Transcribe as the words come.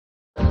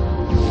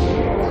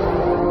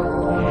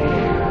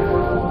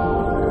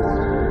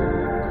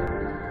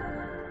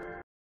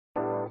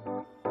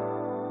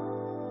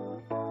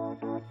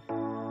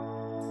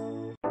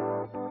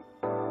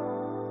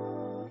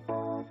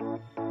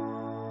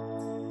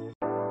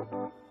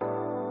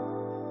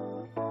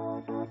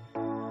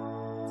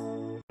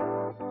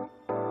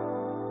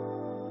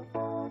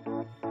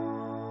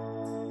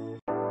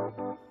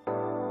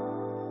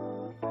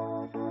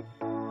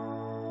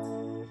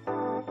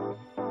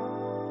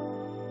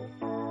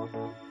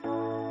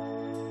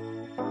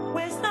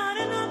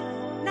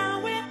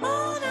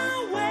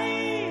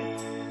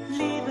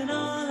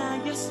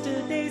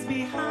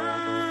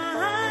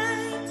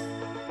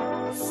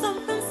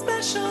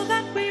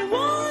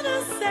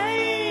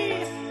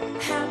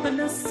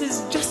happiness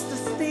is just a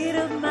state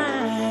of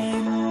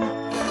mind.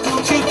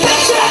 Won't you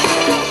catch it?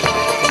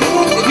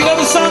 If you know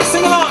the song,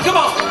 sing along, come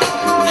on.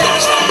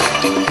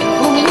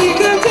 We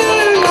could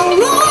do no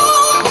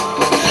wrong.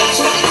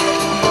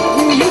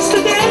 We used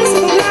to dance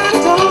in the light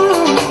of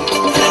dawn.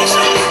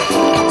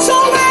 So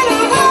when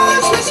our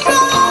hearts were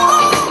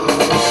strong,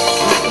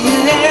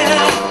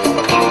 yeah.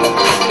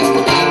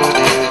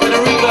 When I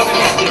read love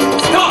again,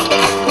 come on.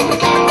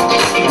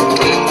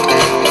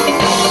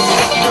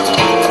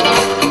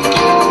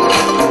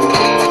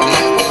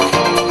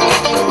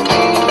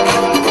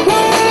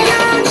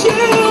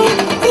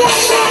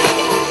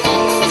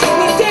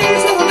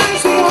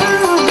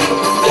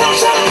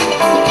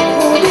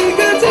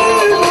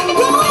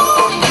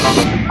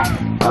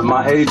 At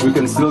my age, we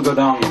can still go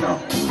down, you know.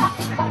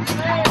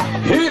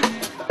 Hip,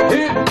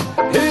 hip,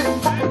 hip,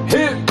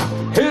 hip,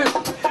 hip,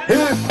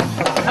 hip.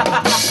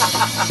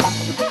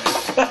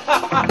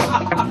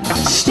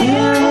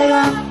 Stir it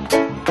up,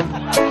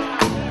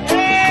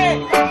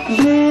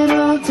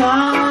 little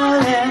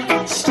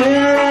darling.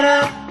 Stir it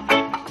up,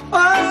 oh,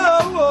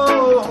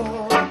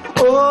 oh,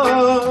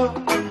 oh.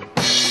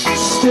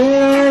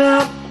 Stir it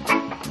up,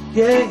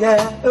 yeah,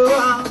 yeah,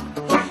 oh.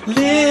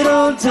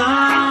 Little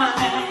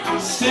darling,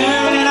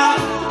 stir it up.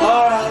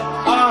 All right,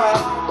 all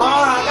right,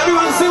 all right.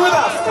 Everyone sing with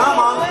us. Come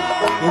on.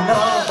 You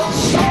know,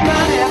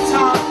 body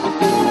talk,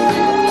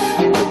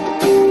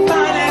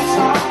 body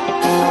talk,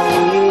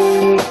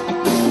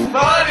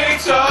 body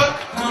talk.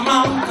 Come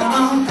on, come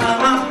on,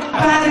 come on,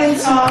 body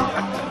talk.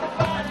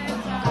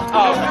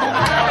 Oh,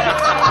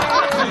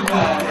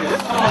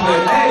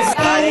 hey,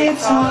 body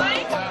talk.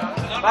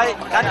 Bye,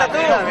 canta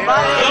tú,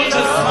 bye. Don't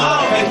just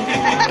smile, baby.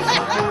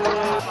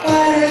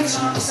 Body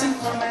talk, sing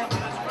for me.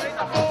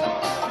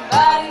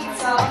 Body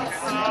talk.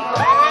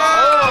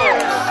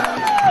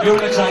 You're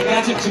in a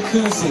gigantic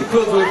jacuzzi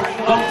filled with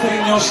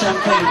bumping your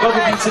champagne,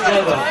 bubbling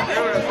together.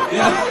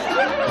 Yeah.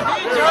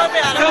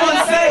 Come on,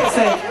 say it,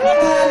 say it.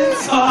 Body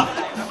talk.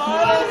 Oh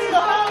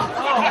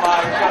my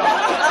God.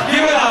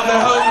 Give it up,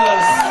 they're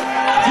homeless.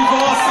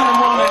 Divorce in the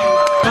morning.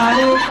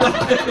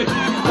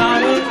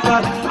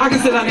 I can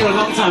sit down here a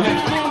long time.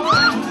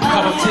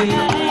 Cup of tea.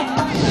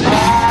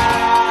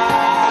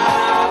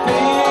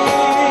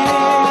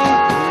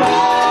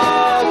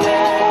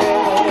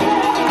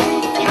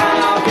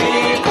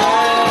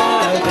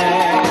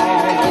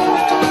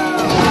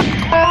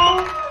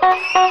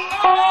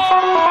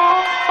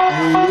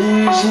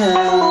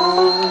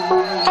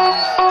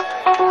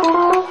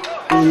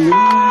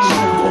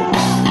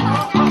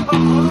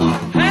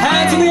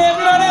 Hands in the air,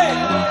 everybody!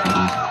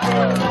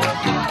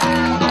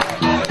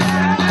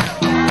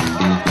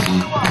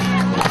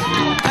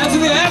 Hands in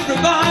the air,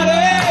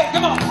 everybody!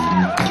 Come on!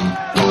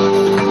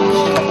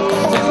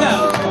 Take it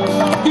down.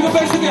 Give the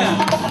bass again.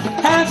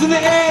 Hands in the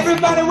air,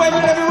 everybody, wave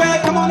it everywhere.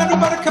 Come on,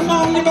 everybody, come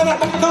on. You better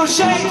go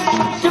shake.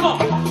 Come on.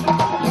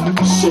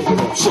 Shake it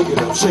up, shake it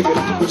up, shake it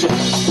up. Put your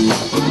hands.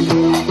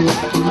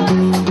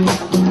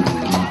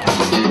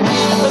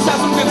 Let's have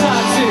some good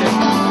times here.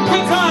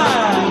 Good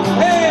time!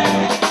 Hey!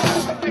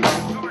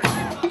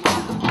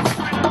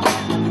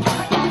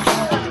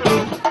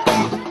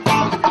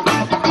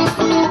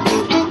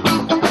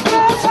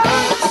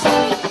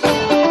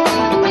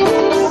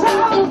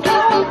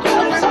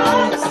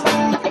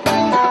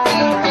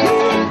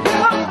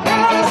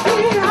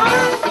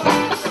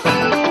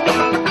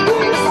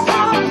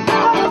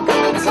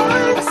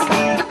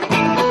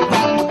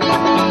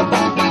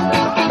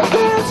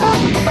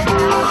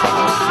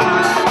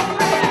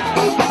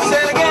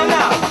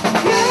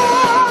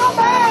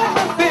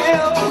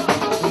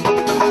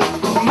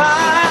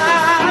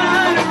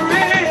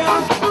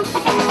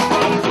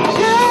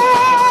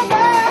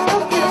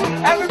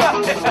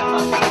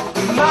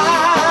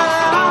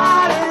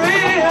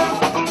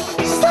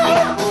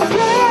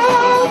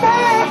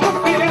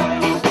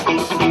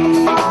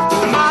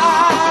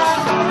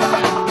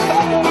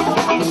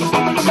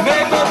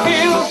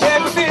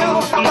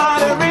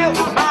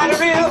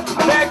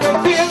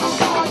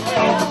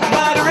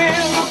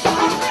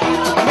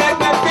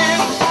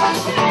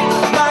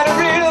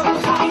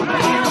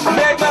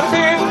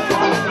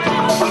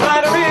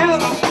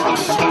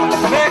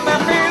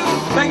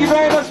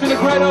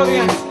 Great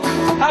audience.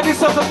 Have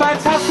yourself a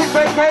fantastic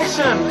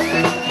vacation.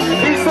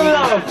 Peace and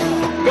love.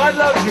 God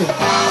loves you.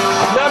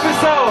 Love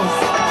yourselves.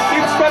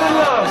 Keep spreading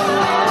love.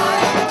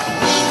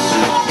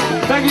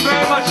 Thank you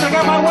very much. Check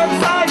out my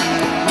website,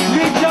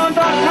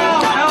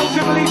 LeeJohn.com,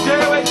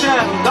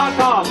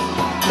 LEEJOHN.com.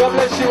 God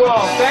bless you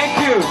all. Thank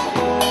you.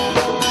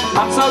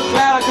 I'm so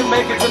glad I could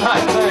make it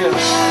tonight. Tell you.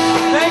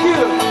 Thank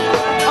you.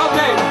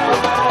 Okay.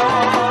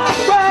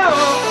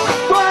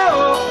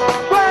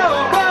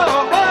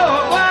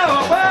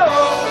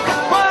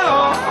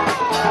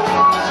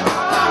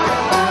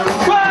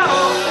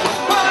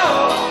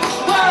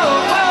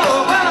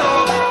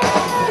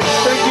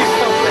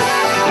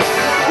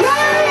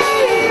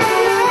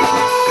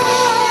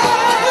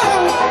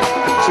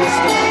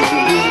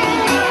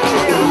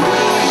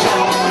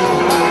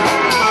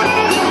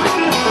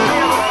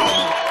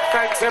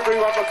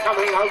 Everyone for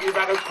coming. Hope you've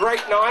had a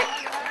great night.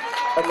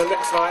 and the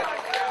next night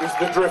is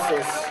the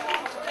Drifters.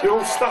 You're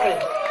all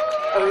staying.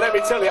 And let me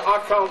tell you,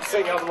 I can't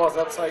sing, otherwise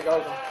I'll take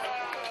over.